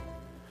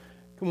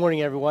Good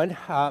morning, everyone.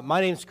 My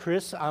name's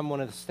Chris. I'm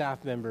one of the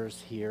staff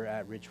members here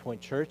at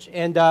Ridgepoint Church.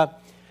 And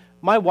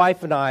my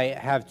wife and I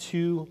have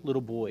two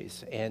little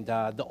boys. And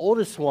the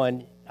oldest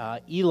one,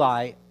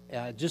 Eli,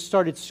 just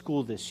started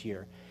school this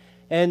year.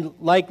 And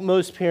like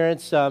most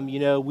parents,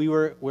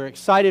 we're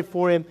excited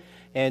for him.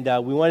 And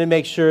we wanted to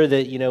make sure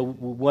that, we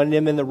wanted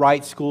him in the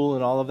right school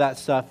and all of that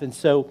stuff. And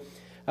so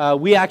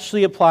we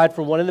actually applied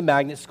for one of the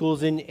magnet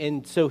schools.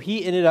 And so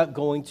he ended up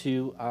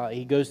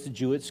he goes to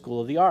Jewett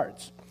School of the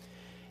Arts.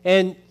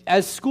 And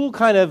as school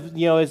kind of,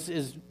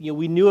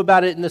 we knew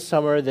about it in the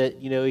summer that,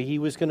 he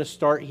was going to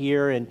start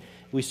here, and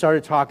we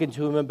started talking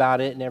to him about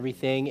it and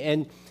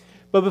everything.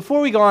 But before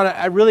we go on,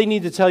 I really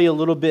need to tell you a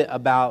little bit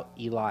about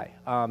Eli.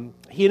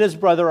 He and his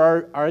brother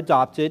are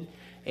adopted,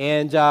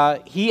 and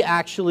he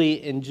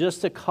actually, in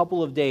just a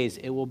couple of days,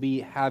 it will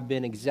have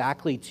been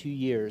exactly 2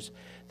 years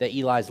that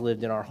Eli's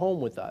lived in our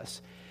home with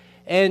us.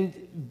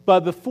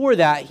 But before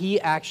that, he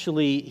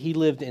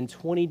lived in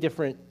 20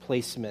 different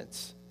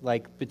placements,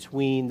 like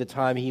between the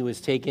time he was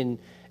taken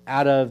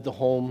out of the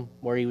home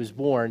where he was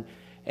born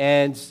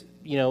and,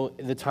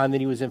 the time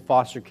that he was in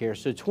foster care.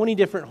 So 20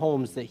 different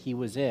homes that he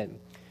was in.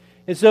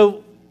 And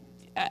so,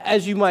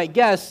 as you might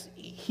guess,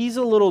 he's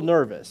a little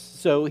nervous.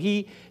 So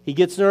he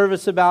gets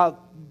nervous about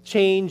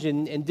change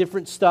and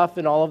different stuff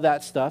and all of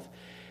that stuff.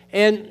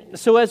 And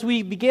so as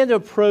we began to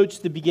approach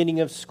the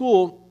beginning of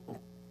school,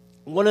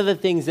 one of the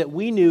things that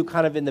we knew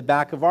kind of in the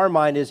back of our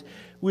mind is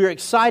we were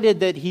excited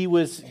that he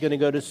was going to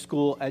go to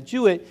school at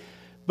Jewett,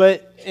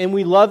 and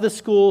we love the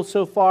school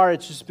so far.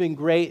 It's just been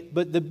great.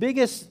 But the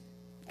biggest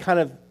kind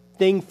of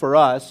thing for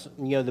us,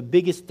 the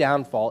biggest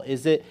downfall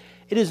is that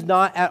it is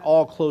not at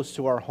all close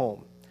to our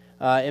home.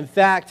 In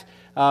fact,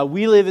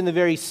 we live in the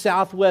very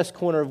southwest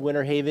corner of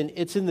Winter Haven.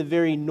 It's in the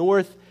very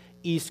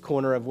northeast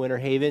corner of Winter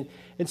Haven.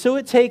 And so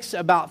it takes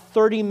about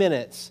 30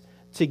 minutes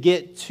to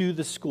get to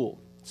the school.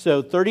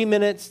 So 30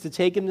 minutes to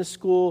take him to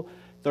school,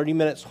 30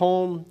 minutes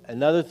home,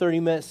 another 30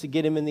 minutes to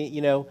get him in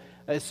the,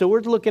 so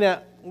we're looking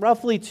at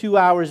roughly 2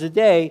 hours a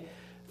day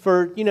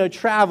for,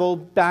 travel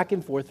back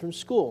and forth from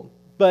school.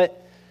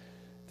 But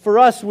for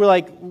us, we're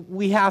like,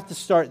 we have to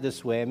start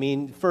this way. I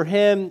mean, for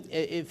him,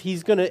 if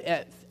he's going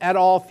to at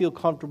all feel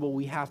comfortable,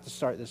 we have to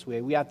start this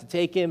way. We have to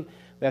take him,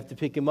 we have to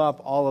pick him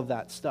up, all of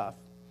that stuff.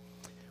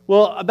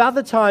 Well, about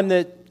the time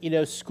that,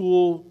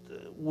 school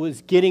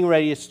was getting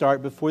ready to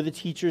start, before the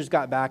teachers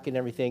got back and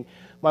everything,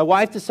 my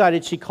wife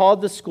decided, she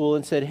called the school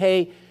and said,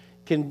 hey,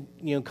 kind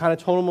of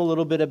told them a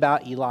little bit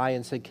about Eli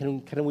and said,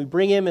 can we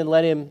bring him and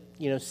let him,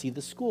 see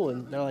the school?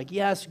 And they're like,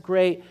 yes,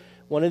 great.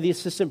 One of the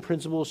assistant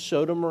principals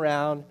showed him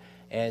around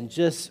and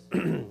just,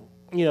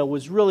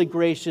 was really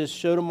gracious,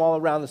 showed him all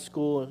around the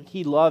school.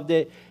 He loved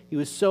it. He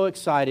was so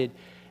excited.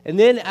 And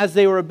then as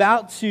they were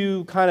about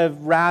to kind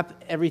of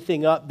wrap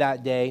everything up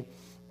that day,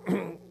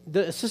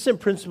 the assistant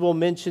principal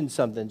mentioned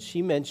something.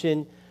 She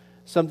mentioned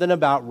something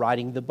about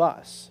riding the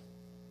bus.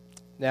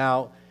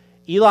 Now,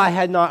 Eli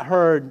had not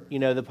heard,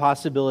 the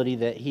possibility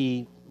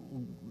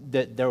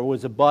that there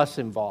was a bus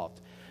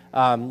involved.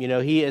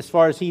 As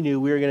far as he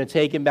knew, we were going to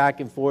take him back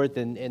and forth,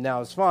 and that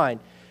was fine.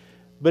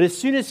 But as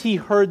soon as he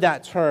heard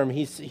that term,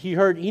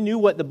 he knew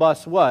what the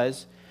bus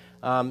was.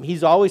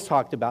 He's always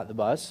talked about the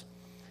bus.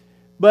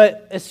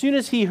 But as soon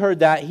as he heard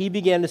that, he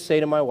began to say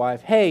to my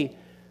wife, hey,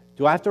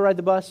 do I have to ride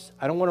the bus?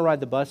 I don't want to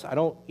ride the bus. I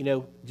don't,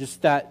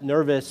 just that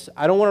nervous.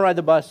 I don't want to ride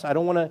the bus. I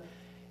don't want to.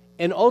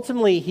 And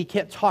ultimately, he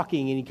kept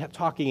talking, and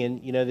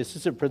the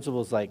assistant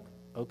principal's like,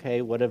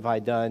 okay, what have I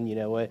done?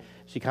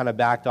 She kind of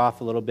backed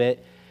off a little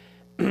bit.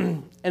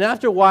 And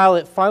after a while,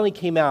 it finally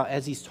came out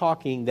as he's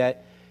talking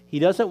that he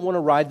doesn't want to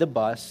ride the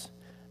bus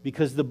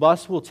because the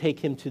bus will take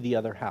him to the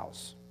other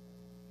house.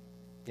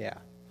 Yeah.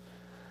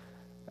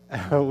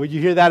 When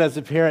you hear that as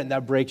a parent,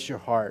 that breaks your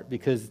heart,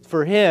 because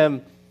for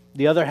him,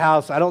 the other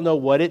house, I don't know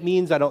what it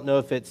means. I don't know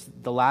if it's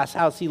the last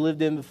house he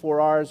lived in before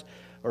ours,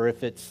 or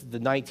if it's the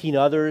 19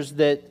 others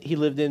that he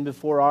lived in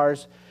before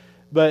ours,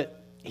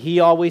 but he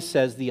always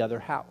says the other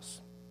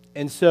house.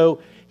 And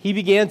so he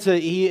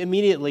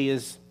immediately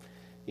is,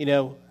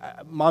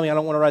 Mommy, I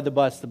don't want to ride the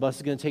bus. The bus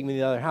is going to take me to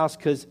the other house,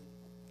 because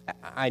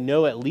I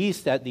know at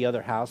least at the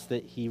other house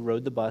that he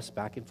rode the bus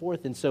back and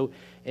forth. And so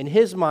in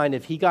his mind,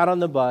 if he got on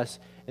the bus,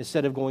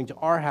 instead of going to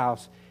our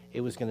house,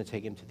 it was going to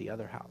take him to the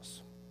other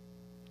house.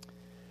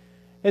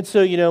 And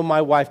so,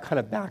 my wife kind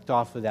of backed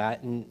off of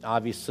that, and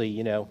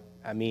obviously,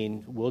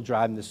 we'll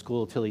drive him to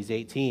school till he's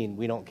 18.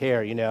 We don't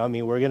care,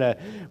 we're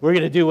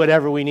gonna do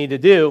whatever we need to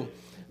do.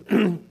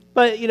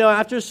 But,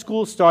 after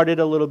school started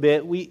a little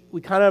bit, we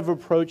kind of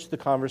approached the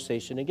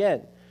conversation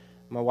again.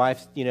 My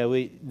wife,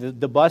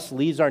 the bus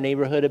leaves our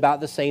neighborhood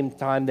about the same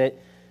time that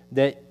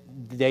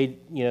they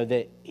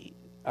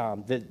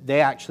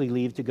actually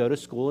leave to go to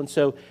school. And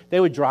so they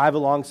would drive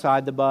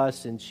alongside the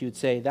bus, and she would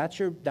say, that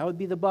would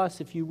be the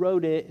bus if you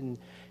rode it.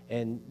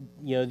 And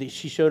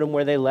she showed him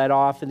where they let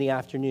off in the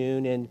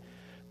afternoon.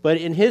 But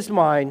in his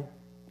mind,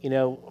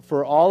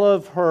 for all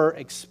of her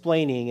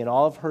explaining and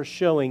all of her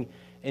showing,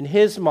 in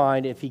his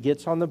mind, if he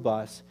gets on the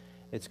bus,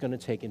 it's going to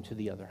take him to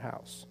the other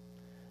house.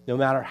 no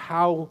matter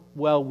how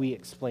well we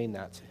explain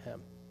that to him.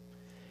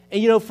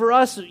 And, for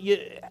us,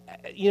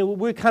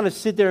 we kind of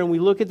sit there and we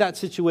look at that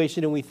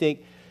situation and we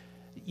think,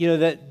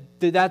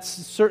 that's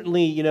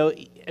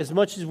certainly, as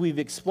much as we've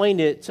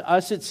explained it, to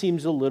us it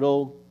seems a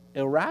little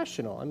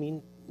irrational. I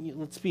mean,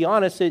 let's be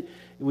honest,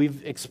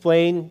 we've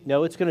explained,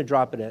 no, it's going to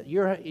drop it at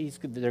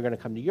they're going to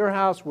come to your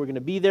house, we're going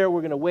to be there, we're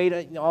going to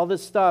wait, all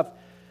this stuff.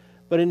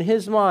 But in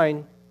his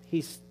mind,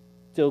 he's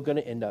still going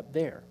to end up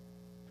there.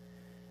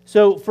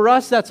 So for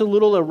us, that's a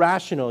little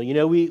irrational.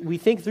 We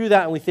think through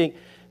that and we think,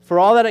 for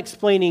all that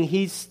explaining,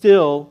 he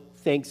still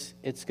thinks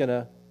it's going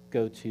to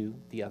go to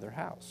the other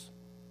house.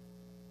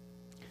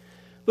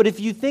 But if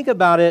you think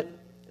about it,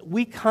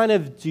 we kind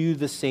of do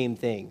the same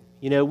thing.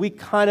 We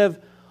kind of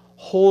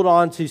hold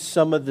on to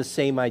some of the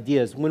same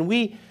ideas. When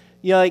we,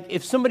 like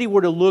if somebody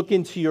were to look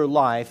into your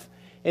life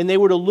and they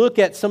were to look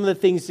at some of the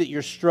things that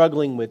you're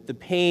struggling with, the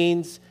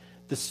pains,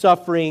 the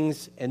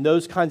sufferings, and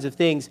those kinds of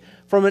things,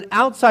 from an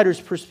outsider's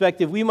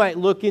perspective, we might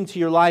look into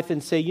your life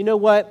and say, you know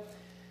what?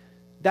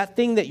 That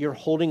thing that you're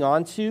holding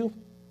on to,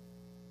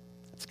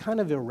 it's kind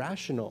of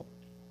irrational.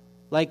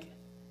 Like,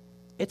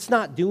 it's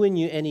not doing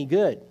you any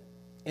good.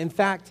 In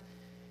fact,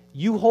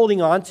 you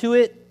holding on to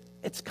it,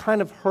 it's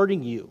kind of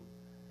hurting you.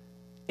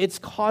 It's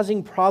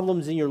causing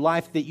problems in your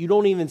life that you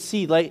don't even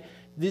see. Like,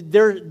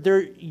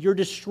 you're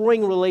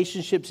destroying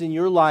relationships in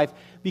your life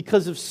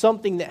because of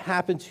something that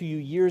happened to you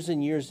years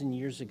and years and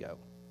years ago.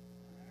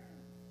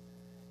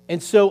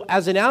 And so,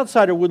 as an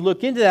outsider would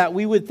look into that,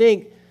 we would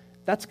think,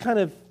 that's kind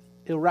of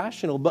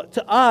irrational. But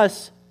to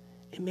us,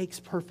 it makes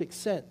perfect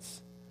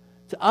sense.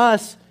 To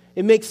us,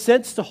 it makes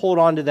sense to hold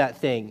on to that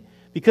thing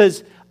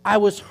because I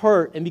was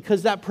hurt and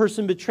because that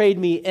person betrayed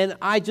me, and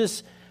I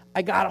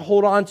got to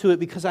hold on to it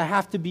because I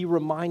have to be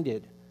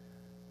reminded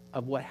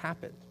of what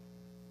happened.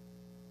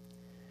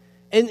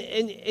 And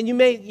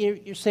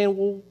you're saying,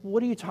 well,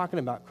 what are you talking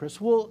about,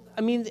 Chris? Well,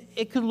 I mean,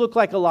 it could look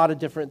like a lot of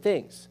different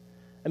things.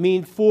 I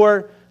mean,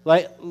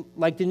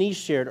 like Denise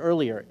shared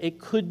earlier, it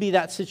could be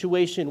that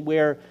situation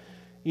where,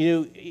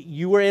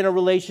 you were in a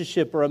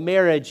relationship or a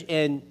marriage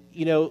and,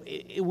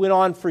 it went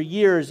on for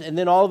years, and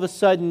then all of a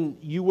sudden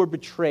you were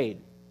betrayed.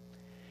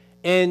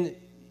 And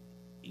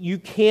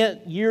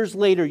years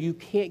later, you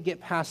can't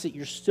get past it.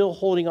 You're still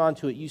holding on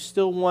to it. You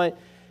still want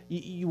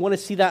to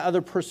see that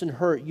other person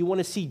hurt. You want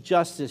to see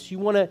justice.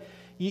 You're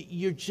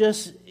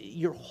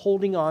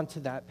holding on to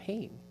that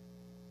pain.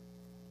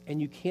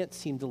 And you can't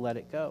seem to let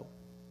it go.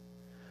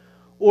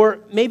 Or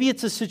maybe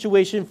it's a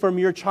situation from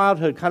your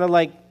childhood, kind of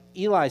like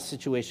Eli's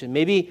situation.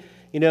 Maybe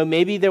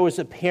there was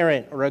a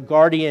parent or a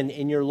guardian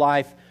in your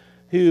life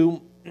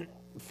who,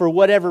 for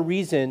whatever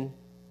reason,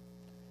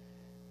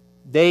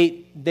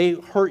 they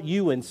hurt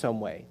you in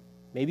some way.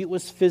 Maybe it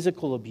was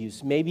physical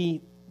abuse,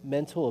 maybe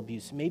mental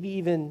abuse, maybe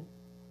even,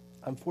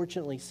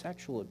 unfortunately,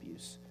 sexual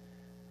abuse.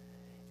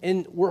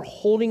 And we're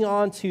holding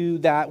on to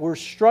that. We're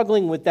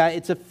struggling with that.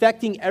 It's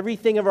affecting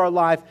everything of our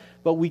life,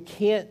 but we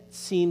can't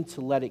seem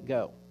to let it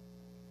go.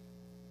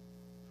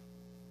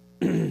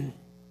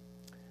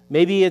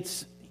 Maybe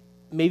it's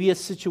a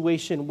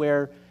situation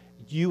where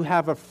you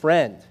have a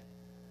friend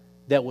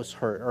that was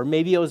hurt, or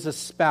maybe it was a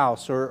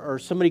spouse or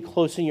somebody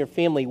close in your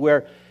family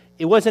where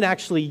it wasn't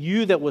actually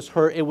you that was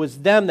hurt, it was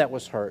them that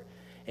was hurt.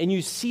 And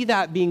you see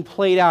that being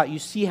played out. You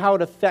see how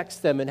it affects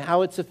them and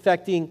how it's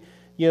affecting,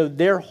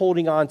 they're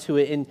holding on to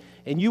it.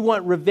 And you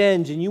want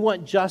revenge and you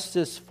want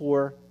justice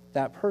for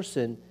that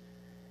person.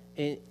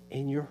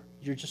 And you're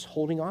just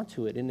holding on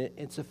to it. And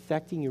it's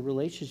affecting your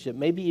relationship.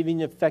 Maybe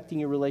even affecting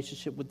your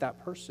relationship with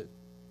that person.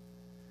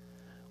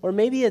 Or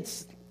maybe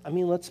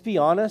let's be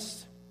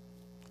honest.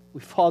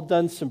 We've all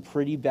done some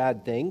pretty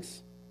bad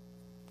things.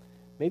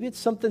 Maybe it's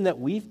something that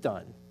we've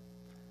done.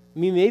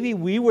 Maybe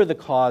we were the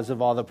cause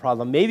of all the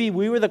problem. Maybe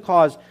we were the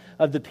cause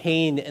of the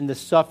pain and the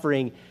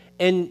suffering.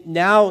 And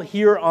now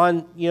here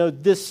on,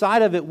 this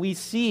side of it, we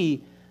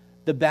see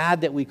the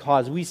bad that we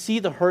cause. We see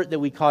the hurt that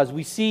we cause.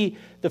 We see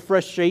the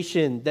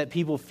frustration that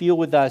people feel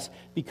with us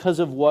because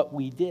of what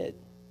we did.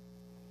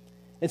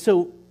 And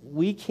so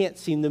we can't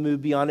seem to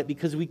move beyond it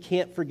because we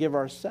can't forgive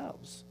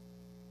ourselves.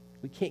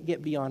 We can't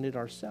get beyond it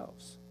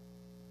ourselves.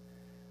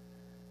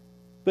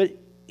 But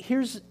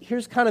here's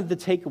kind of the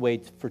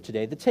takeaway for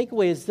today. The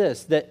takeaway is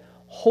this, that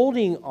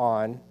holding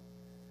on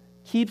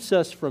keeps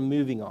us from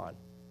moving on.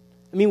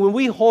 When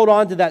we hold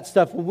on to that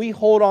stuff, when we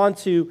hold on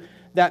to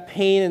that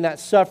pain and that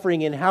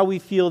suffering and how we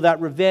feel, that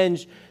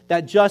revenge,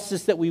 that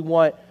justice that we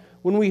want,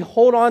 when we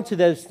hold on to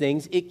those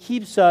things, it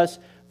keeps us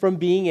from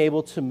being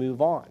able to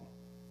move on.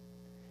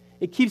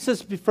 It keeps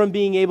us from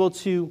being able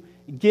to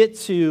get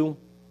to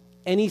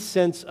any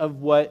sense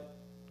of what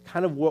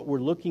we're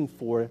looking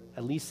for,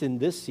 at least in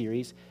this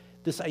series,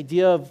 this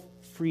idea of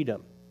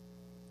freedom.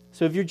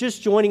 So if you're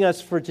just joining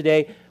us for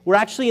today, we're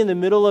actually in the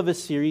middle of a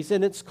series,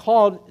 and it's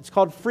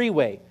called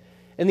Freeway.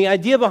 And the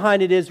idea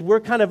behind it is we're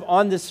kind of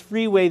on this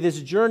freeway,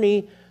 this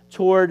journey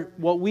toward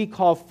what we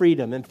call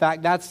freedom. In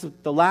fact, that's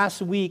the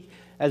last week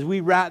as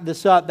we wrap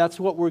this up, that's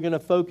what we're going to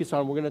focus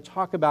on. We're going to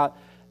talk about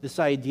this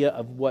idea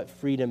of what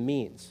freedom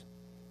means.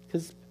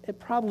 Because it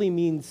probably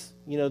means,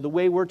 the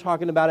way we're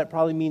talking about it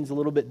probably means a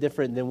little bit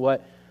different than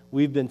what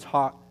we've been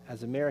taught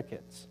as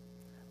Americans.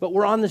 But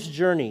we're on this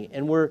journey,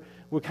 and we're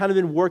kind of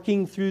been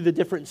working through the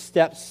different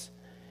steps.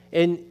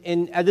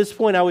 And at this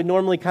point, I would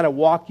normally kind of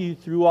walk you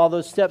through all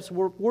those steps.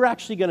 We're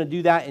actually going to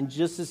do that in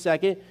just a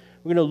second.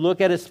 We're going to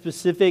look at a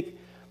specific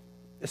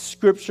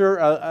scripture,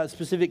 a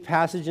specific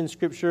passage in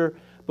Scripture.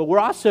 But we're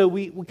also,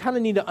 we kind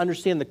of need to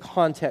understand the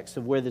context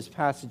of where this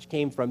passage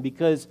came from,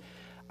 because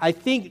I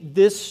think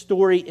this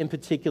story in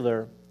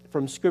particular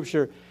from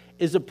Scripture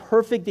is a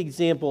perfect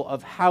example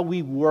of how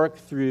we work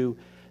through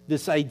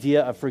this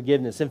idea of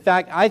forgiveness. In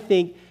fact, I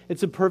think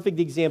it's a perfect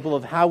example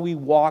of how we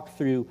walk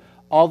through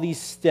all these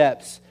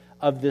steps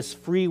of this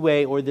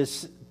freeway or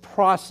this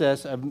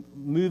process of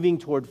moving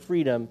toward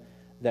freedom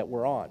that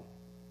we're on.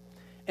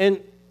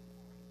 And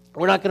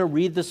we're not going to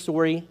read the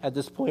story at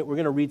this point. We're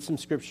going to read some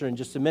Scripture in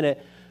just a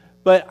minute.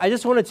 But I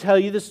just want to tell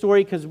you the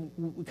story because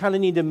we kind of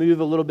need to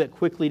move a little bit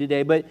quickly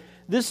today. But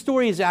this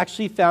story is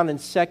actually found in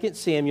 2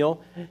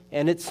 Samuel,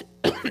 and it's,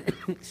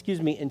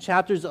 in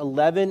chapters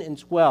 11 and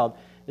 12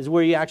 is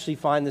where you actually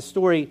find the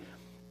story.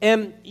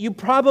 And you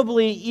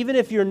probably, even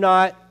if you're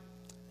not,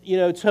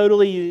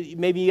 totally,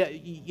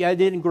 maybe you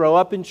didn't grow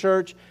up in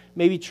church,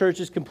 maybe church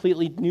is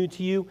completely new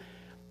to you,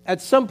 at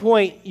some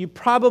point, you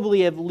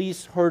probably have at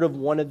least heard of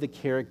one of the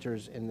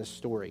characters in the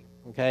story,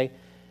 okay?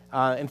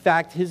 In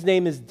fact, his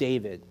name is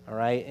David, all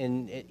right?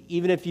 And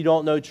even if you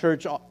don't know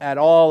church at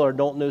all or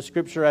don't know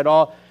Scripture at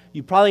all,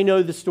 you probably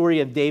know the story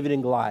of David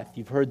and Goliath.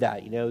 You've heard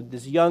that,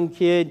 This young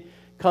kid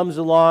comes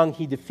along,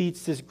 he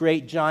defeats this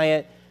great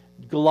giant,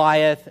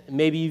 Goliath.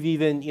 Maybe you've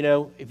even,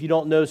 if you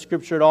don't know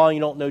Scripture at all,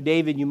 you don't know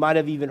David, you might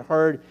have even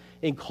heard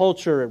in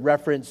culture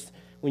referenced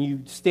when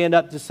you stand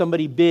up to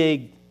somebody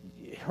big,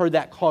 heard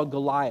that called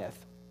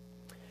Goliath.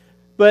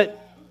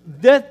 But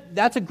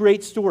that's a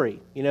great story.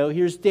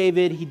 Here's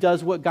David. He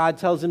does what God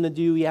tells him to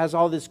do. He has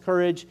all this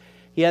courage.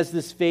 He has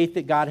this faith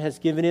that God has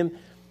given him.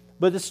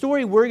 But the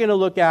story we're going to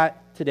look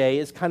at today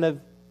is kind of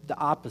the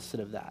opposite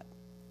of that.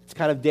 It's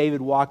kind of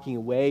David walking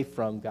away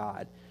from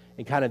God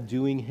and kind of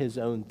doing his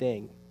own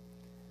thing.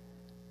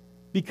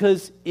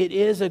 Because it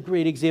is a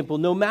great example.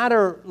 No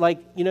matter,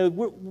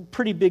 we're a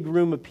pretty big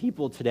room of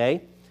people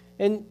today.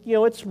 And,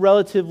 it's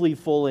relatively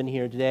full in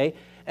here today.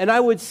 And I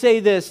would say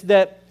this,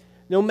 that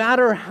no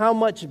matter how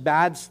much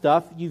bad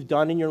stuff you've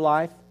done in your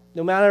life,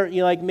 no matter,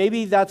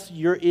 maybe that's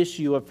your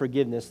issue of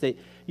forgiveness, that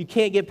you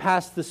can't get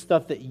past the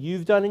stuff that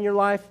you've done in your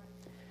life,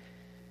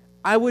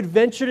 I would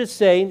venture to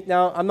say,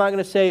 now I'm not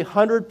going to say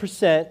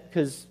 100%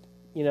 because,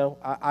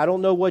 I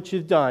don't know what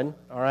you've done,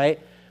 all right?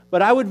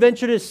 But I would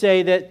venture to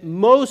say that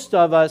most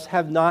of us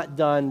have not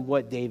done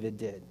what David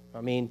did.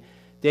 I mean,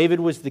 David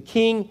was the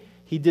king.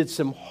 He did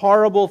some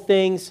horrible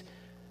things.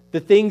 The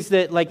things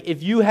that,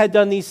 if you had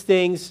done these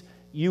things,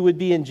 you would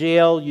be in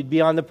jail. You'd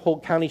be on the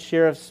Polk County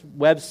Sheriff's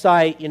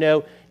website.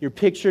 Your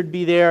picture would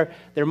be there.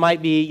 There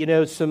might be,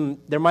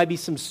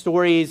 some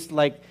stories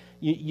like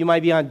you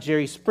might be on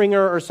Jerry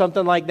Springer or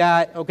something like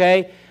that.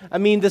 Okay, I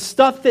mean, the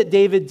stuff that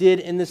David did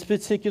in this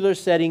particular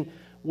setting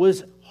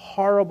was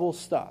horrible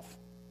stuff.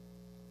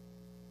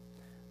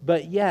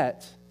 But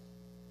yet,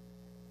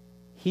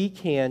 he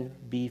can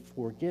be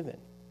forgiven.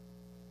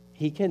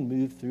 He can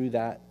move through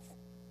that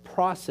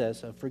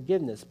process of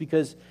forgiveness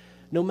because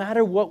no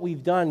matter what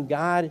we've done,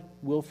 God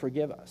will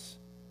forgive us.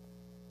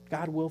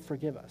 God will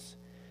forgive us.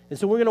 And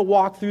so we're going to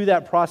walk through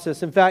that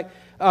process. In fact,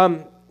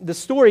 the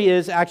story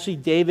is actually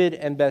David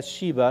and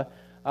Bathsheba.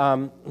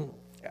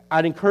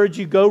 I'd encourage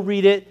you, go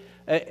read it.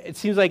 It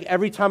seems like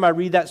every time I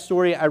read that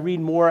story, I read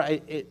more.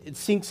 It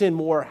sinks in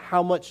more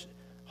how much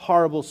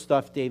horrible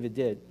stuff David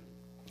did.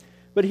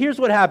 But here's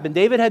what happened.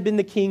 David had been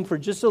the king for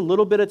just a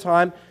little bit of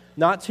time,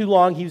 not too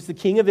long. He was the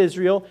king of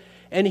Israel.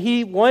 And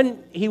he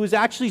was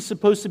actually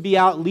supposed to be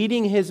out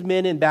leading his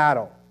men in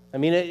battle. I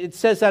mean, it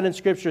says that in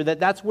Scripture,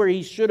 that's where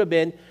he should have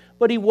been,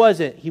 but he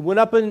wasn't. He went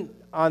up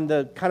on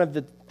the kind of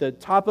the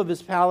top of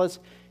his palace,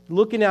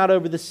 looking out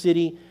over the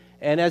city.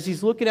 And as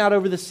he's looking out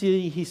over the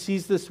city, he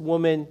sees this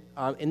woman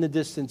in the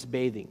distance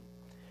bathing.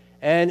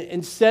 And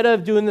instead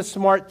of doing the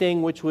smart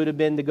thing, which would have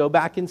been to go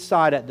back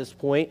inside at this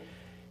point,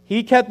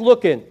 he kept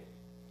looking.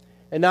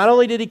 And not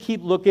only did he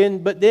keep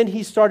looking, but then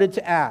he started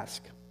to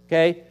ask,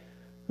 okay,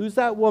 who's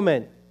that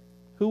woman?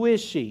 Who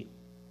is she?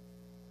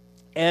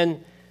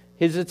 And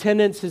his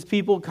attendants, his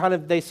people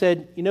they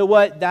said, you know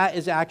what? That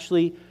is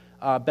actually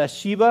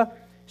Bathsheba.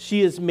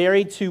 She is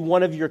married to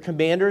one of your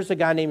commanders, a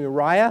guy named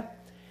Uriah.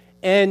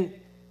 And,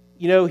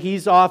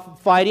 he's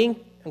off fighting,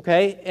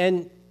 okay?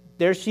 And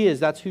there she is.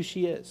 That's who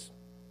she is.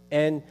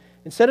 And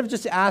instead of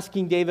just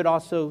asking, David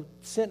also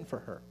sent for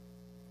her.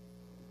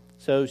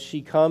 So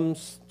she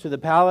comes to the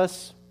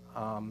palace.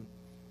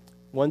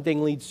 One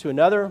thing leads to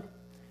another.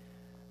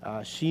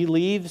 She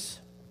leaves,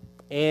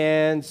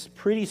 and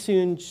pretty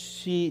soon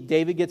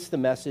David gets the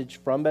message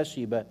from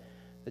Bathsheba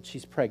that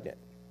she's pregnant.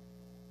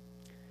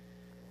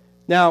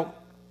 Now,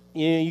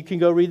 you can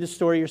go read the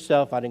story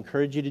yourself. I'd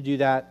encourage you to do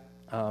that.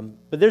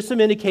 But there's some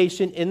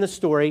indication in the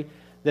story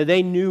that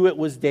they knew it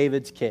was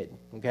David's kid.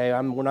 Okay,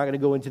 we're not going to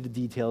go into the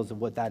details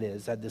of what that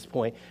is at this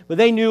point. But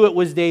they knew it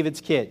was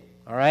David's kid,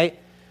 all right?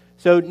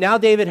 So now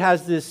David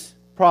has this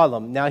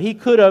problem. Now he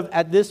could have,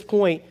 at this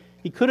point,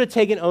 he could have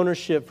taken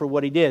ownership for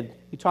what he did.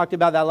 We talked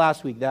about that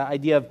last week, that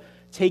idea of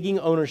taking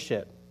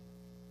ownership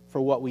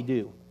for what we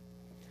do.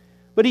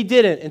 But he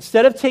didn't.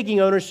 Instead of taking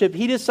ownership,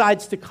 he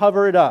decides to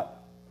cover it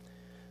up.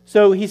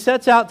 So he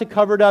sets out to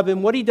cover it up,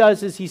 and what he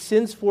does is he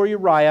sends for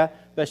Uriah,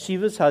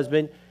 Bathsheba's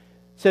husband,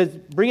 says,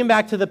 bring him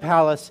back to the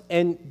palace,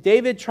 and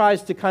David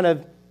tries to kind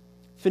of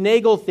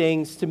finagle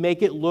things to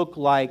make it look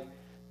like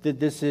that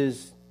this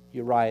is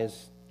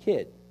Uriah's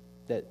kid,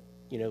 that,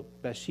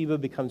 Bathsheba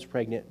becomes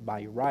pregnant by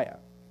Uriah.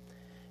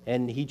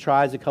 And he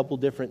tries a couple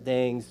different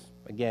things.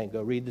 Again,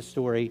 go read the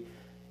story.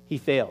 He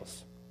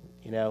fails,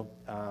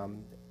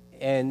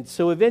 and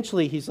so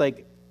eventually he's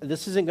like,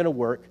 this isn't going to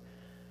work.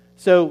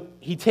 So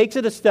he takes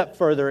it a step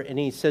further, and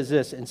he says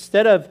this,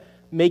 instead of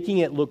making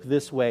it look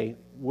this way,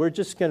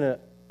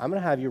 I'm going to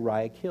have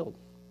Uriah killed.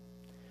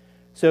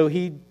 So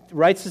he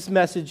writes this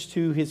message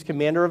to his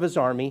commander of his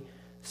army,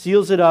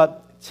 seals it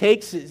up,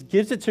 gives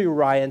it to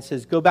Uriah, and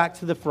says, go back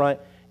to the front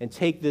and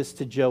take this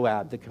to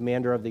Joab, the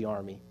commander of the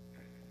army.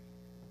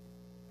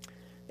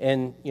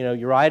 And,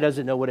 Uriah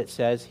doesn't know what it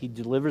says. He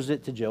delivers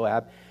it to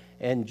Joab,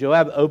 and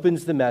Joab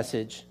opens the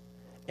message,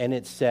 and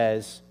it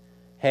says,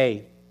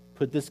 hey,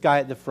 put this guy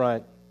at the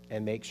front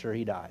and make sure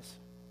he dies.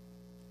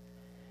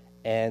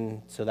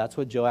 And so that's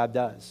what Joab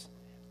does.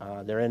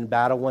 They're in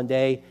battle one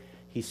day.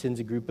 He sends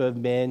a group of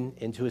men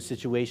into a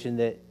situation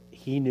that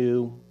he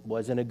knew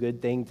wasn't a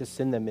good thing to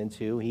send them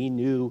into. He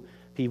knew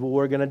people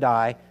were going to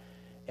die.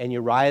 And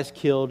Uriah's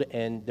killed,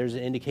 and there's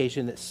an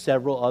indication that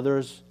several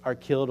others are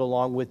killed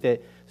along with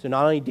it. So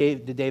not only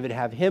did David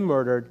have him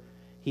murdered,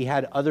 he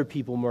had other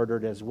people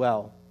murdered as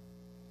well.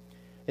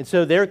 And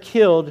so they're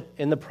killed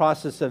in the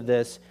process of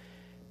this,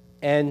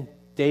 and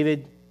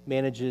David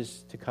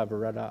manages to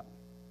cover it up.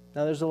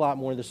 Now, there's a lot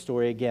more to the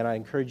story. Again, I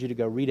encourage you to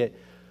go read it.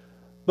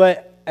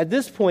 But at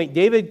this point,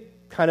 David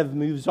kind of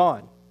moves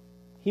on.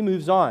 He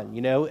moves on,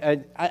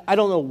 And I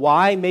don't know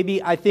why.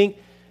 Maybe I think,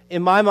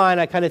 in my mind,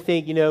 I kind of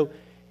think,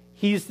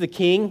 he's the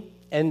king,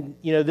 and,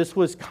 this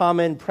was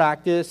common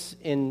practice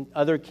in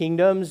other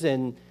kingdoms,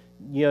 and,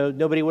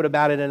 nobody would have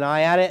batted an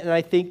eye at it. And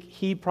I think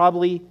he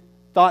probably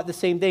thought the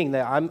same thing,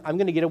 that I'm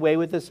going to get away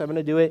with this, I'm going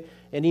to do it,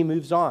 and he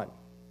moves on.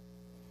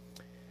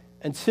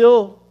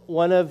 Until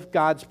one of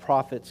God's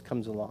prophets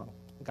comes along,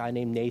 a guy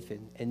named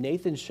Nathan. And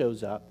Nathan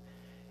shows up,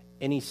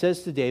 and he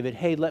says to David,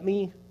 hey, let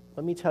me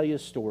tell you a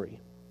story.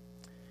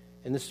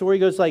 And the story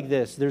goes like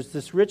this. There's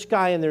this rich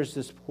guy and there's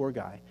this poor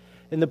guy.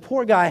 And the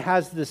poor guy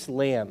has this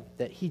lamb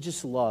that he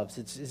just loves.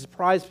 It's his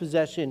prized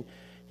possession.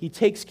 He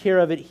takes care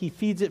of it. He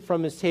feeds it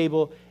from his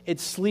table. It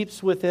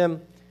sleeps with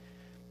him.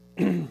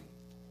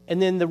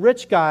 And then the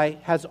rich guy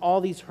has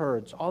all these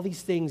herds, all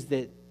these things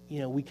that,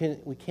 we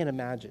can't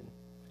imagine.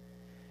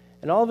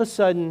 And all of a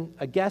sudden,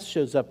 a guest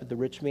shows up at the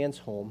rich man's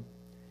home.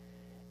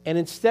 And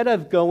instead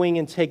of going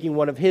and taking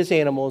one of his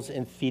animals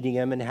and feeding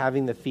him and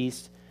having the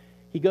feast,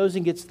 he goes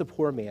and gets the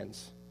poor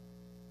man's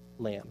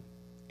lamb.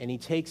 And he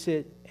takes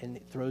it and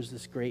throws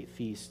this great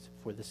feast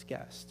for this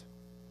guest.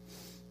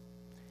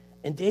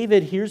 And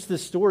David hears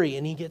this story,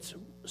 and he gets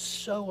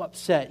so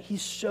upset.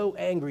 He's so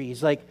angry.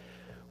 He's like,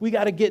 we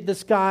got to get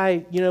this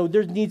guy.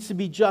 There needs to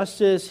be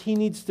justice. He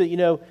needs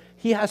to,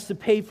 he has to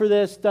pay for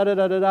this,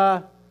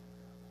 da-da-da-da-da.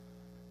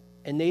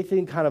 And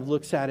Nathan kind of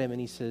looks at him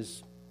and he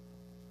says,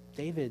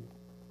 David,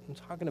 I'm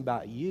talking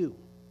about you.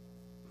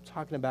 I'm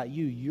talking about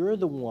you. You're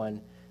the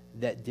one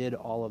that did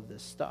all of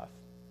this stuff.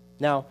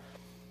 Now,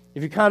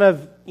 if you're kind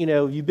of,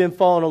 you've been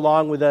following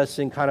along with us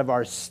in kind of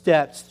our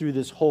steps through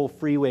this whole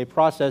freeway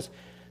process,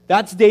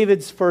 that's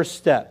David's first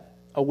step,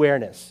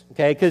 awareness,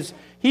 okay? Because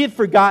he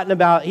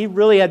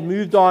really had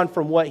moved on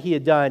from what he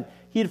had done.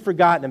 He had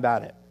forgotten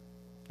about it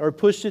or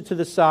pushed it to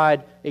the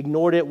side,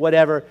 ignored it,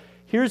 whatever.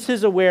 Here's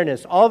his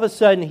awareness. All of a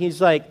sudden,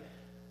 he's like,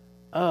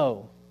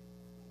 oh,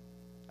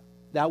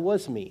 that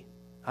was me.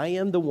 I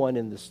am the one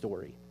in the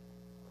story.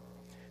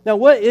 Now,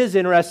 what is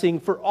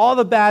interesting, for all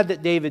the bad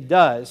that David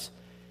does,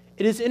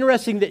 it is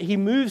interesting that he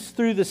moves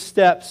through the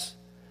steps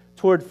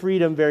toward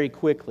freedom very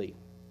quickly.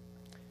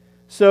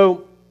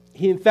 So,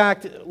 he, in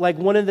fact, like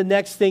one of the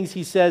next things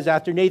he says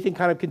after Nathan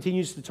kind of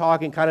continues to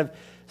talk and kind of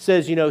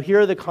says, here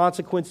are the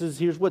consequences,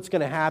 here's what's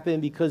going to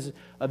happen because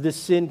of this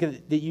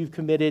sin that you've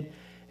committed.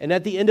 And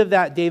at the end of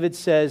that, David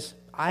says,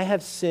 I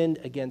have sinned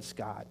against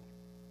God.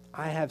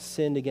 I have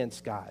sinned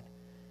against God.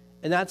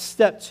 And that's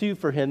step 2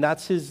 for him.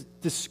 That's his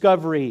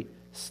discovery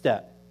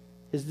step.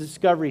 His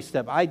discovery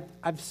step.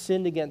 I've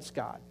sinned against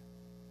God.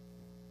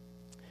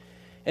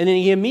 And then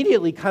he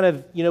immediately kind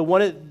of,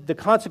 one of the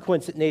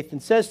consequence that Nathan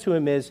says to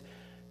him is,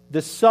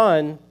 the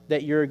son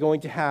that you're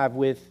going to have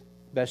with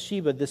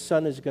Bathsheba, the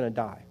son is going to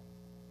die.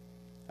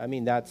 I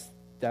mean, that's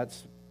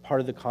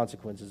part of the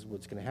consequences of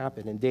what's going to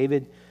happen. And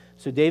David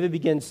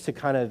begins to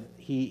kind of,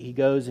 he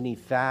goes and he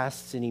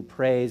fasts and he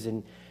prays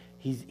and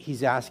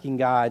he's asking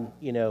God,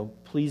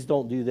 please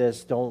don't do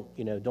this. Don't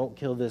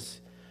kill this.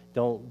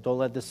 Don't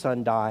let the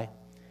son die.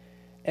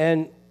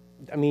 And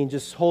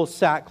just whole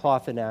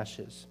sackcloth and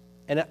ashes.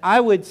 And I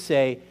would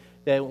say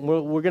that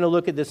we're going to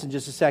look at this in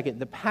just a second.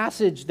 The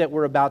passage that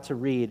we're about to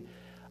read,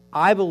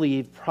 I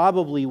believe,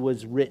 probably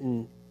was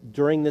written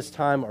during this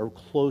time or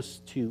close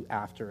to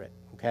after it,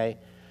 okay?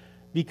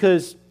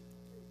 Because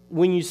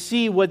when you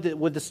see what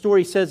the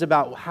story says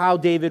about how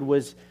David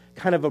was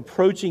kind of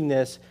approaching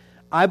this,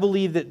 I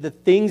believe that the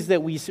things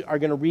that we are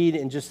going to read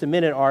in just a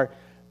minute are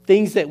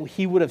things that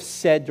he would have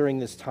said during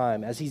this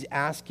time as he's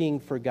asking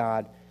for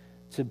God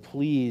to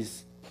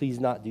please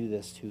not do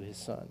this to his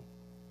son.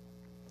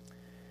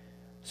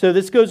 So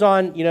this goes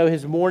on,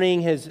 his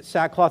mourning, his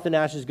sackcloth and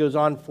ashes goes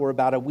on for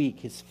about a week,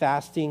 his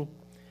fasting.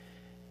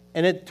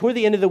 And toward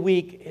the end of the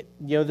week,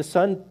 the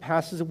son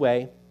passes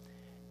away,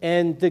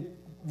 and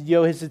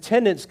his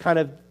attendants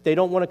they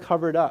don't want to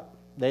cover it up.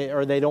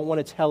 They don't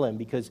want to tell him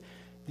because,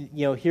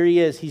 here he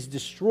is, he's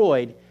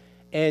destroyed,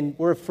 and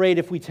we're afraid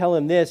if we tell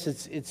him this,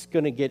 it's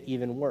going to get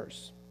even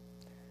worse.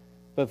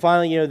 But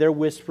finally, they're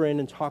whispering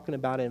and talking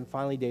about it, and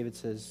finally David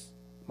says,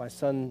 my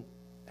son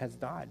has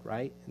died,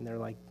 right? And they're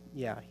like,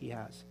 yeah, he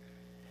has.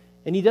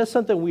 And he does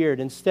something weird.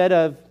 Instead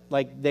of,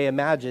 like they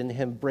imagine,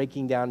 him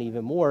breaking down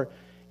even more,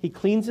 he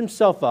cleans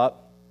himself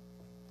up,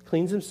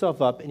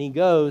 and he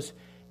goes,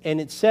 and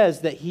it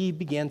says that he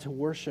began to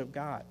worship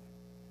God.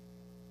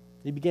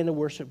 He began to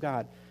worship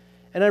God.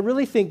 And I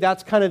really think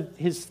that's kind of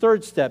his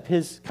third step,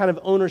 his kind of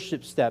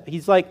ownership step.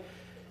 He's like,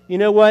 you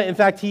know what? In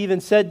fact,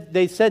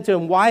 they said to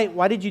him,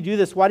 why did you do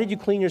this? Why did you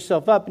clean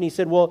yourself up? And he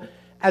said, well,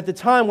 at the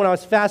time when I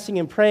was fasting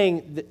and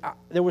praying,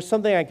 there was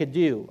something I could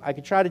do. I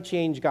could try to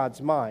change God's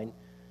mind,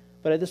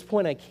 but at this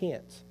point I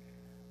can't.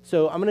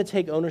 So I'm going to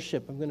take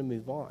ownership. I'm going to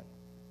move on.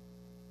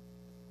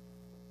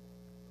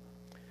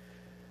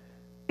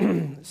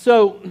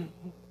 So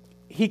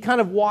he kind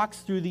of walks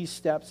through these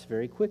steps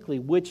very quickly,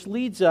 which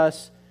leads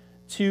us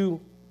to,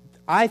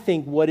 I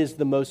think, what is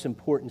the most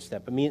important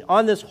step.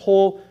 On this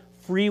whole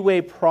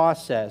freeway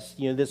process,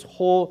 this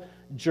whole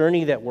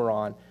journey that we're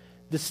on,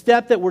 the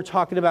step that we're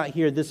talking about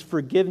here, this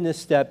forgiveness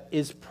step,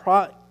 is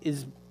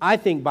I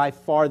think, by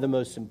far the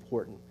most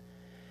important.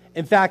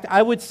 In fact,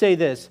 I would say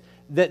this,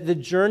 that the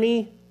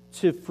journey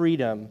to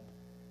freedom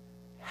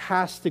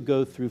has to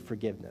go through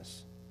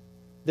forgiveness.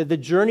 That the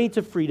journey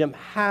to freedom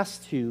has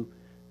to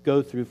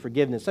go through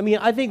forgiveness.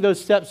 I think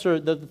those steps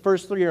the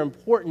first three are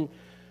important,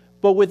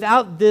 but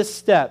without this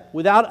step,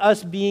 without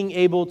us being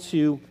able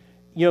to,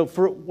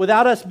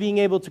 without us being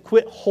able to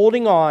quit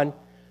holding on,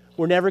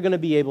 we're never going to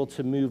be able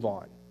to move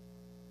on.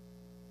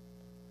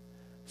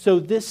 So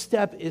this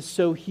step is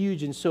so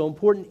huge and so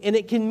important, and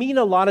it can mean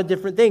a lot of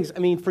different things.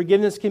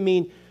 Forgiveness can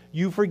mean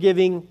you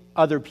forgiving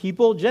other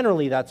people.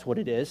 Generally, that's what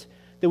it is.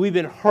 That we've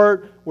been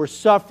hurt, we're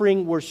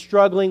suffering, we're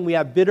struggling, we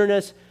have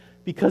bitterness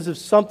because of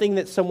something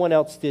that someone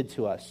else did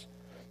to us.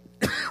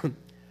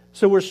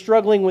 So we're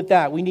struggling with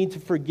that. We need to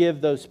forgive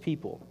those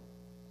people.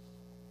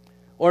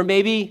 Or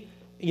maybe,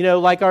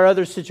 like our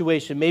other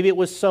situation, maybe it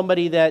was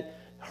somebody that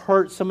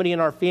hurt somebody in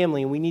our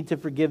family and we need to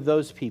forgive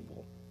those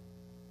people.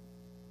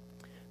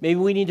 Maybe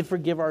we need to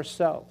forgive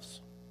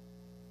ourselves.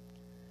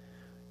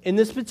 In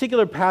this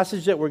particular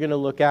passage that we're going to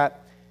look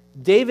at,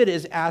 David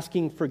is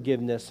asking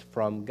forgiveness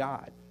from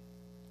God.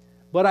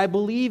 But I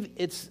believe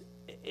it's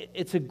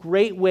a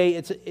great way,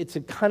 it's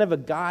a kind of a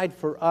guide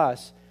for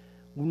us,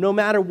 no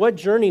matter what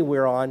journey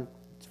we're on,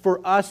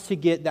 for us to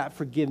get that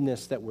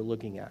forgiveness that we're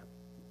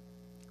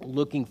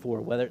looking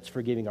for, whether it's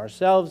forgiving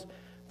ourselves,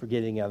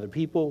 forgiving other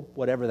people,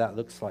 whatever that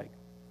looks like.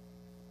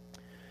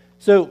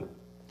 So,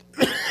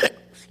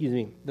 excuse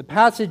me, the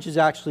passage is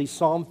actually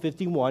Psalm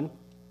 51.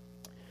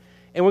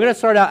 And we're going to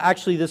start out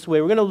actually this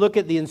way. We're going to look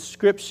at the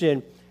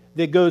inscription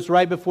that goes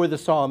right before the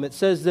psalm. It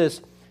says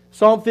this,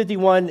 Psalm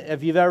 51,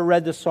 if you've ever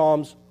read the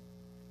Psalms,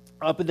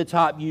 up at the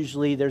top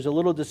usually, there's a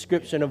little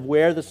description of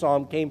where the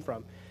psalm came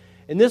from.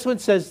 And this one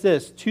says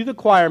this, to the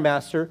choir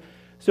master.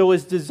 So it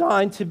was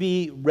designed to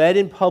be read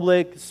in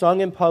public,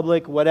 sung in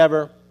public,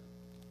 whatever.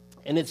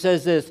 And it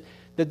says this,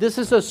 that this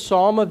is a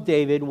psalm of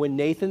David when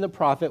Nathan the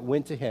prophet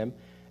went to him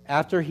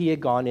after he had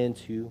gone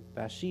into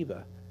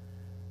Bathsheba.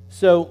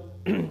 So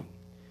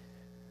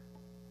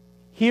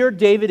here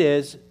David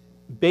is,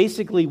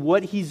 basically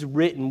what he's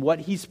written,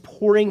 what he's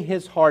pouring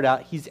his heart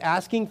out, he's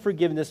asking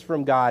forgiveness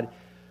from God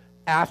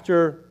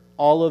after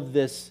all of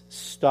this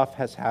stuff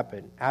has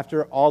happened,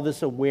 after all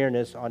this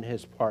awareness on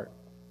his part.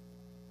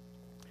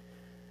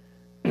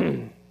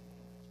 In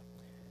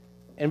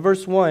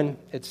verse 1,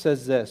 it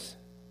says this,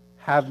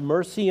 have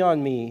mercy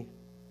on me,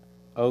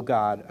 O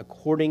God,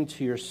 according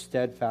to your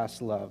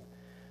steadfast love.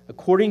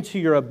 According to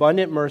your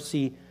abundant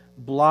mercy,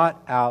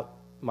 blot out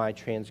my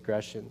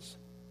transgressions.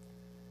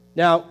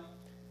 Now,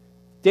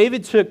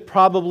 David took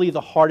probably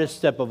the hardest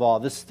step of all,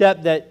 the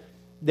step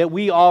that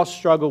we all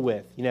struggle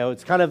with.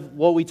 It's kind of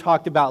what we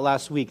talked about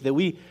last week, that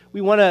we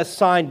want to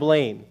assign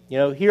blame.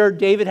 Here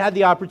David had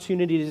the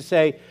opportunity to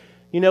say,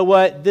 you know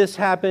what, this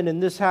happened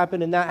and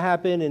that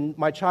happened in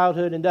my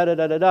childhood and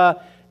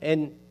da-da-da-da-da,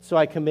 and so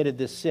I committed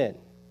this sin.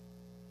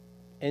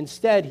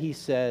 Instead, he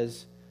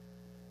says,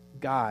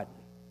 God,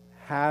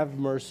 have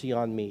mercy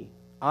on me.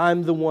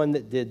 I'm the one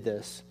that did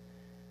this.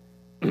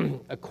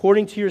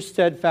 according to your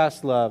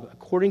steadfast love,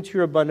 according to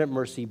your abundant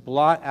mercy,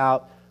 blot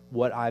out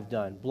what I've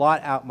done.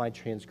 Blot out my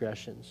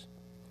transgressions.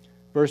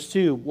 Verse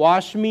 2,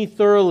 wash me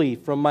thoroughly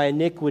from my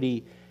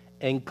iniquity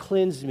and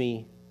cleanse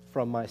me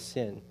from my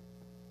sin.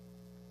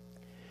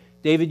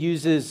 David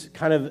uses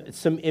kind of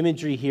some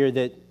imagery here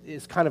that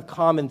is kind of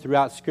common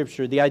throughout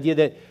Scripture. The idea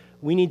that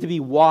we need to be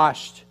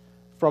washed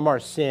from our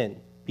sin,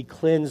 be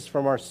cleansed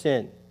from our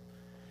sin.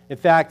 In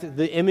fact,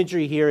 the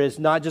imagery here is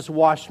not just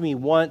wash me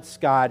once,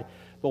 God,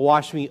 but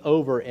wash me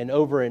over and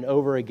over and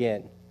over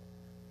again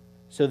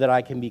so that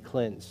I can be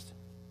cleansed.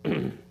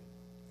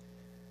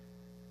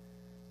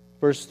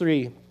 Verse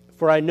 3,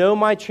 for I know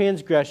my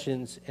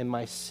transgressions and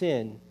my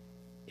sin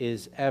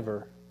is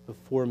ever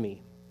before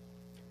me.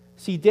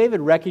 See,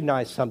 David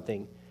recognized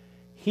something.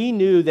 He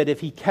knew that if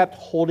he kept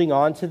holding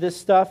on to this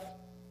stuff,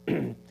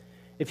 he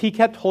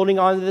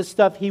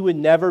would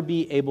never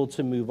be able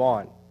to move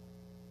on.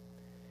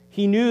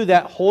 He knew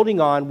that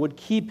holding on would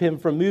keep him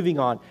from moving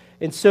on.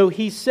 And so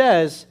he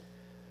says,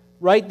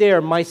 right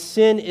there, my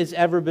sin is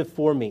ever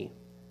before me.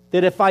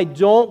 That if I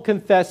don't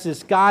confess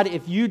this, God,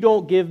 if you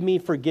don't give me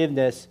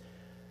forgiveness,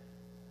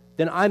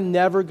 then I'm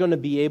never going to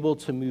be able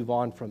to move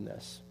on from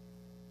this.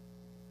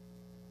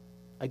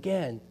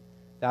 Again,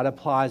 that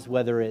applies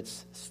whether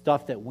it's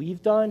stuff that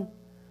we've done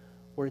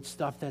or it's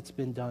stuff that's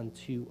been done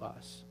to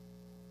us.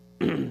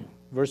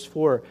 Verse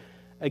 4,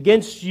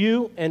 against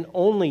you and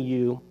only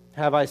you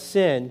have I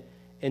sinned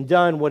and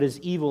done what is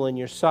evil in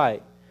your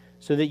sight,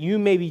 so that you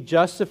may be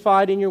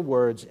justified in your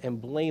words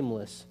and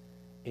blameless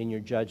in your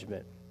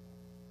judgment.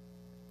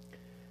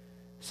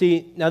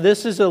 See, now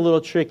this is a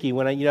little tricky.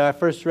 When I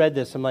first read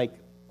this, I'm like,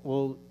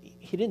 well,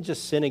 he didn't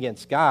just sin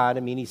against God. I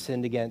mean, he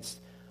sinned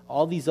against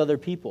all these other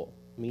people.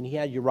 I mean, he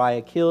had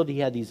Uriah killed. He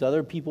had these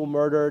other people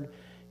murdered.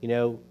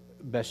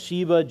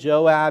 Bathsheba,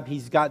 Joab,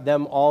 he's got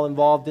them all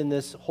involved in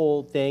this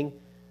whole thing.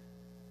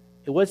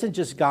 It wasn't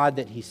just God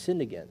that he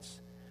sinned against.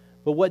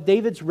 But what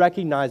David's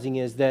recognizing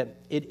is that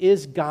it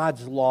is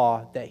God's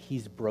law that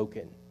he's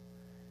broken.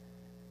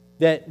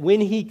 That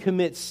when he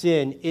commits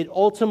sin, it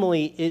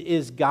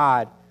is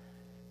God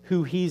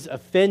who he's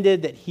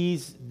offended, that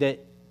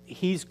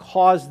he's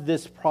caused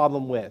this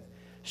problem with.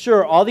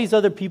 Sure, all these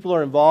other people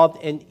are involved,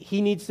 and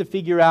he needs to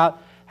figure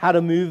out how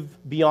to move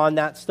beyond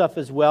that stuff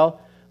as well.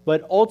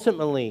 But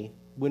ultimately,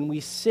 when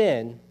we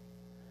sin,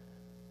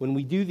 when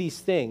we do these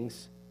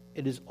things,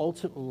 it is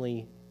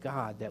ultimately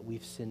God that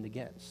we've sinned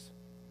against.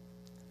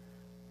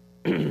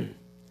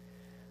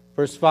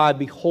 Verse 5,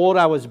 behold,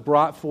 I was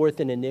brought forth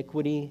in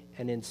iniquity,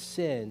 and in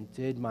sin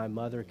did my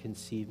mother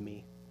conceive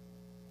me.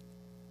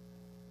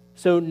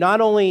 So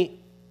not only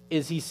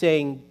is he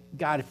saying,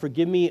 God,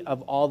 forgive me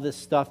of all this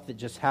stuff that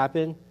just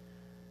happened,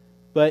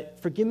 but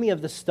forgive me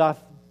of the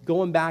stuff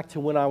going back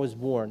to when I was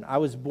born. I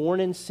was born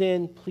in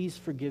sin. Please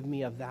forgive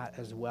me of that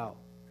as well.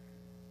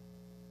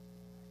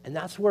 And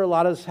that's where a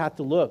lot of us have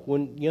to look.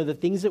 When, the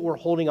things that we're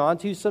holding on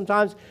to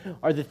sometimes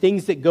are the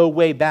things that go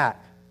way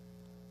back.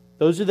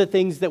 Those are the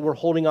things that we're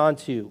holding on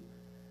to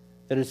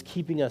that is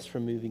keeping us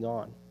from moving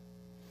on.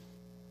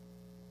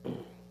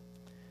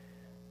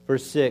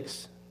 Verse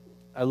 6,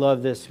 I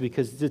love this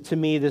because to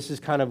me this is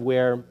kind of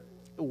where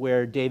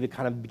David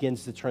kind of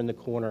begins to turn the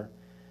corner.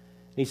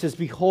 And he says,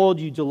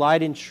 behold, you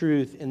delight in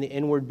truth in the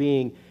inward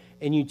being,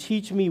 and you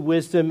teach me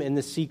wisdom in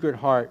the secret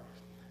heart.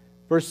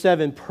 Verse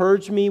 7,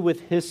 purge me with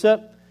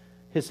hyssop.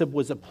 Hyssop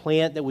was a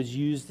plant that was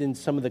used in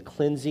some of the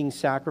cleansing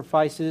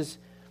sacrifices.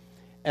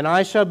 And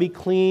I shall be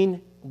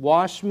clean.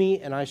 Wash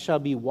me, and I shall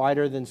be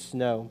whiter than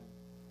snow.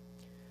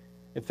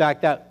 In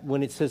fact, that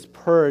when it says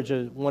purge,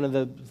 one of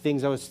the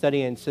things I was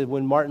studying said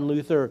when Martin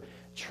Luther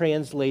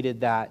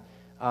translated that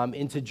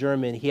into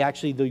German,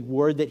 the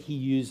word that he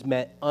used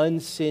meant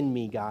unsin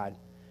me, God.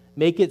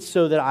 Make it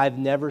so that I've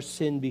never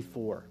sinned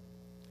before.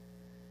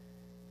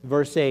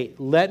 Verse 8,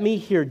 let me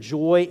hear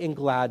joy and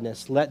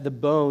gladness. Let the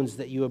bones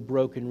that you have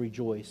broken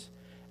rejoice.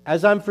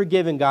 As I'm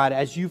forgiven, God,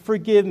 as you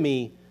forgive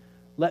me,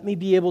 let me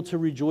be able to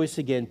rejoice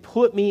again.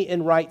 Put me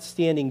in right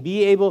standing.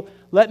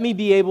 Let me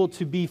be able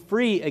to be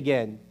free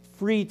again,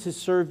 free to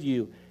serve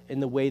you in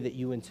the way that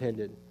you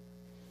intended.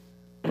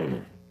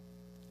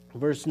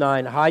 Verse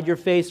 9, hide your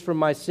face from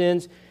my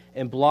sins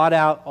and blot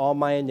out all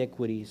my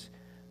iniquities.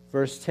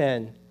 Verse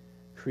 10,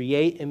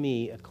 create in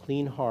me a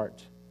clean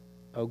heart,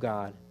 O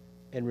God,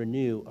 and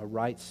renew a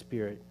right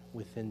spirit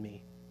within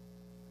me.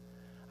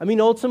 I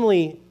mean,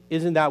 ultimately,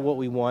 isn't that what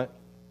we want?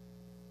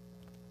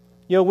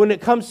 When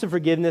it comes to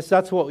forgiveness,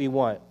 that's what we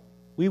want.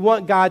 We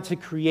want God to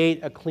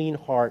create a clean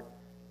heart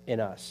in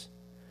us.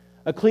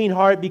 A clean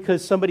heart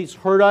because somebody's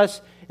hurt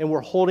us and we're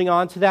holding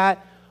on to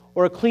that,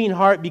 or a clean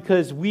heart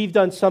because we've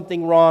done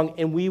something wrong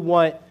and we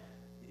want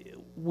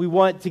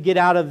to get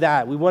out of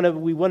that. We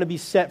want to be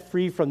set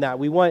free from that.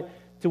 We don't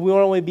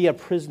want to be a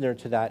prisoner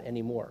to that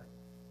anymore.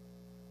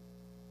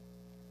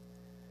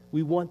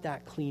 We want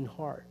that clean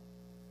heart.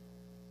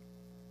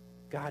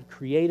 God,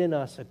 create in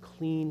us a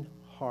clean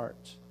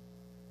heart,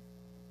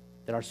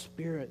 that our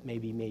spirit may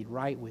be made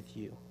right with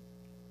you.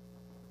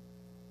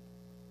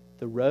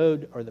 The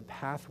road or the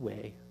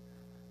pathway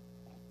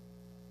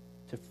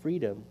to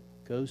freedom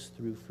goes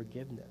through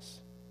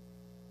forgiveness.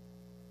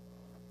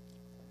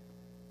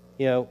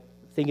 You know,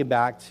 thinking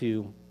back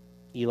to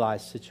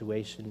Eli's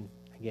situation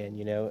again,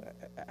 you know,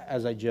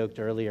 as I joked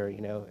earlier,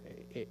 you know,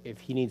 if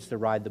he needs to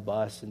ride the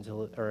bus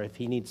or if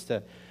we need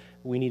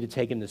to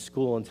take him to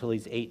school until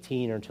he's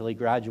 18 or until he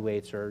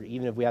graduates, or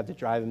even if we have to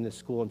drive him to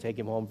school and take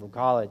him home from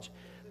college,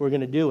 we're going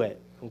to do it,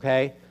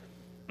 okay?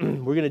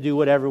 We're going to do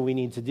whatever we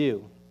need to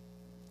do.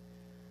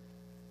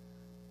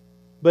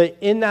 But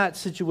in that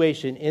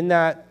situation, in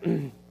that,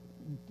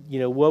 you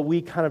know, what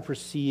we kind of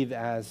perceive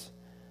as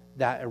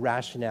that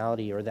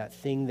irrationality or that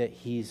thing that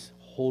he's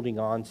holding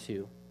on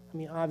to, I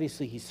mean,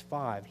 obviously he's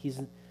 5. He's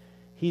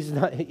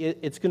not.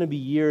 It's going to be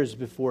years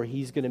before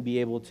he's going to be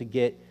able to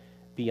get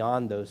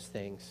beyond those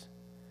things.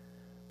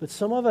 But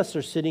some of us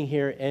are sitting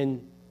here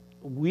and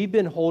we've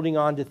been holding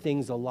on to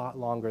things a lot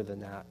longer than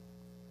that.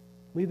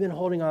 We've been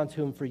holding on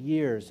to them for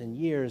years and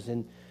years.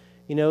 And,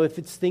 you know, if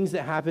it's things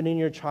that happened in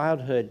your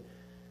childhood,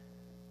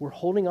 we're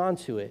holding on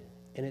to it,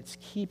 and it's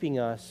keeping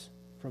us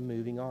from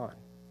moving on.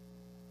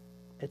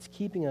 It's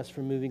keeping us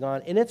from moving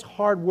on. And it's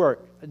hard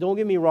work. Don't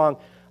get me wrong.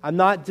 I'm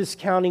not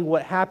discounting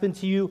what happened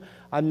to you.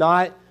 I'm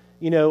not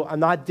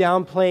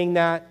downplaying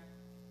that.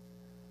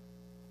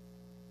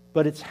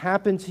 But it's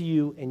happened to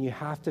you, and you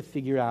have to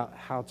figure out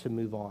how to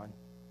move on.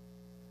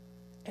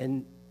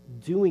 And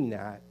doing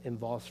that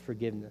involves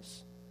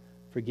forgiveness.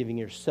 Forgiving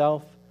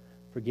yourself,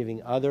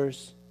 forgiving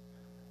others,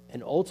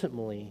 and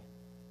ultimately,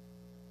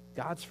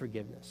 God's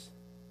forgiveness.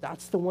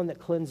 That's the one that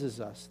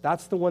cleanses us.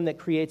 That's the one that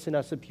creates in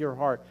us a pure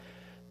heart.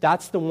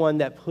 That's the one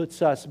that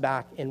puts us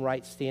back in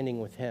right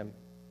standing with Him.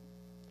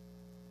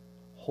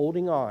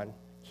 Holding on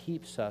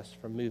keeps us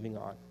from moving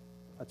on.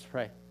 Let's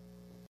pray.